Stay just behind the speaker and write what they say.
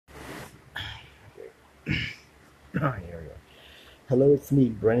Here we go. Hello, it's me,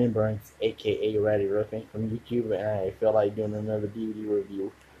 Brennan Burns, aka Ratty Roofing from YouTube, and I feel like doing another DVD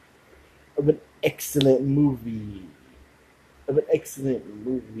review of an excellent movie. Of an excellent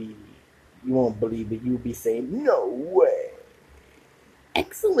movie. You won't believe it. You'll be saying, "No way!"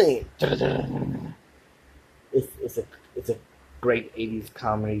 Excellent. It's a great '80s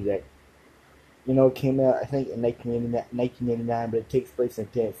comedy that came out I think in 1989, but it takes place in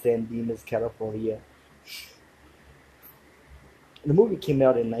San Dimas, California. The movie came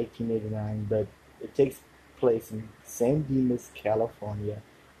out in 1989, but it takes place in San Dimas, California,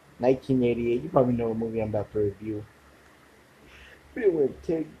 1988. You probably know the movie I'm about to review. Bill and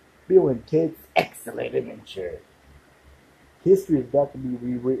Ted, Bill and Ted's Excellent Adventure. History is about to be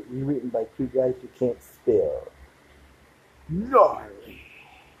rewritten by two guys who can't spell. Gnarly.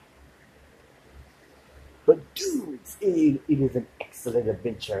 But dudes, it is an excellent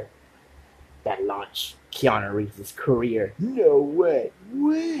adventure that launched Keanu Reeves' career. No way.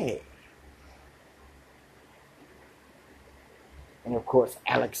 And of course,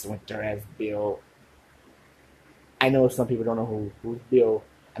 Alex Winter as Bill. I know some people don't know who's Bill.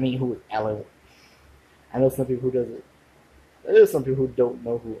 Who is Alex. I know some people who doesn't. There's some people who don't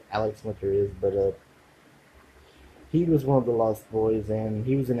know who Alex Winter is, but he was one of the Lost Boys, and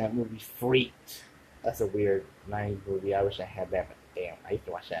he was in that movie Freaked. That's a weird '90s movie. I wish I had that, but damn, I used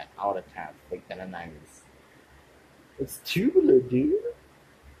to watch that all the time. Freaked in the '90s. It's tubular, dude.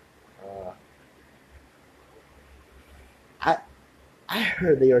 I I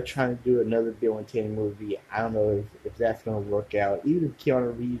heard they are trying to do another Bill and Ted movie. I don't know if that's gonna work out. Even if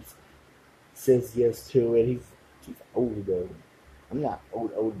Keanu Reeves says yes to it, he's old though. I'm not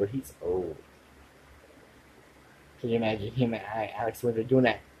old, but he's old. Can you imagine him and Alex Winter doing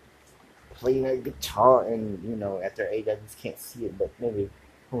that, playing a guitar, and at their age, I just can't see it, but maybe,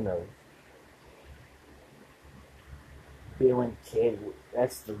 who knows? Bill and Ted,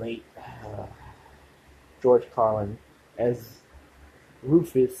 that's the late George Carlin as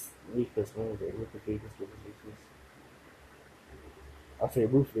Rufus, what was it? Rufus. I'll say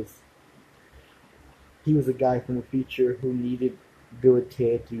Rufus. He was a guy from the future who needed Bill and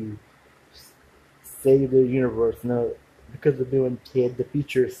Ted to save the universe. No, because of Bill and Ted, the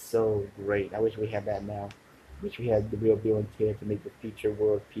future is so great. I wish we had that now. I wish we had the real Bill and Ted to make the future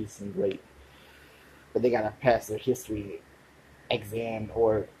world peace and great. But they gotta pass their history exam,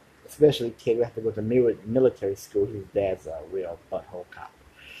 or especially Ted would have to go to military school. His dad's a real butthole cop.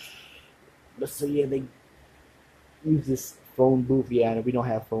 But so yeah, they use this phone booth. Yeah, and we don't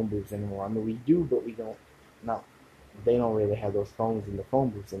have phone booths anymore. We do, but we don't. No, they don't really have those phones in the phone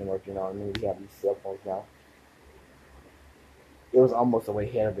booths anymore. You know what I mean? We have these cell phones now. It was almost way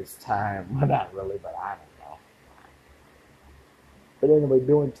ahead of its time. Well, not really, but I don't know. But anyway,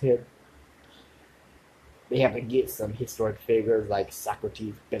 Bill and Ted, they have to get some historic figures like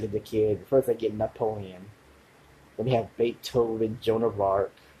Socrates, Billy the Kid. First, they get Napoleon. Then they have Beethoven, Joan of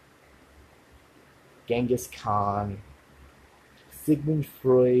Arc, Genghis Khan, Sigmund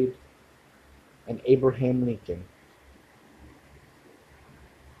Freud, and Abraham Lincoln.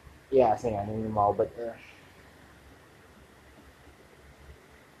 Yeah, I think I named them all, but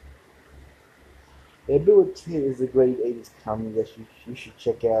Bill and Ted is a great '80s comedy that you should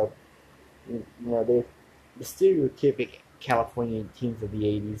check out. They're the stereotypic Californian teens of the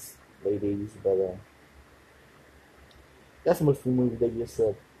 '80s, late '80s, but that's most of the movie. They just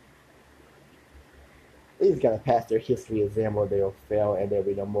gotta pass their history exam, or they'll fail, and there'll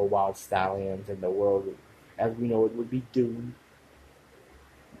be no more wild stallions, and the world, as we know it, would be doomed.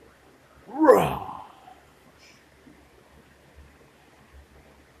 Raw.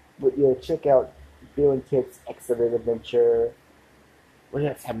 But check out Bill and Ted's Excellent Adventure. What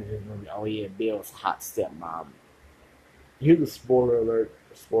else happened in this movie? Oh yeah, Bill's hot stepmom. Here's the spoiler alert.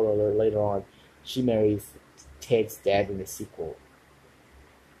 Spoiler alert later on. She marries Ted's dad in the sequel.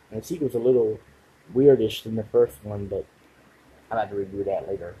 And the sequel's a little weirdish than the first one, but I'll have to review that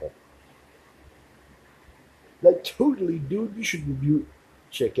later. But like totally, dude, you should review.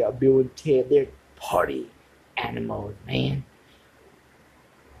 Check out Bill and Ted. They're party animals, man.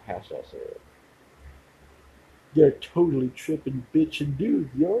 How should I say it? They're totally tripping bitchin'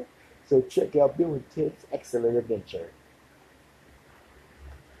 dudes, yo. So check out Bill and Ted's Excellent Adventure.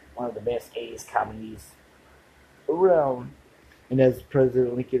 One of the best '80s comedies around. And as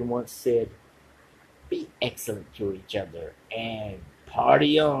President Lincoln once said, be excellent to each other and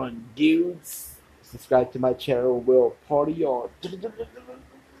party on, dudes. Subscribe to my channel. We'll party on.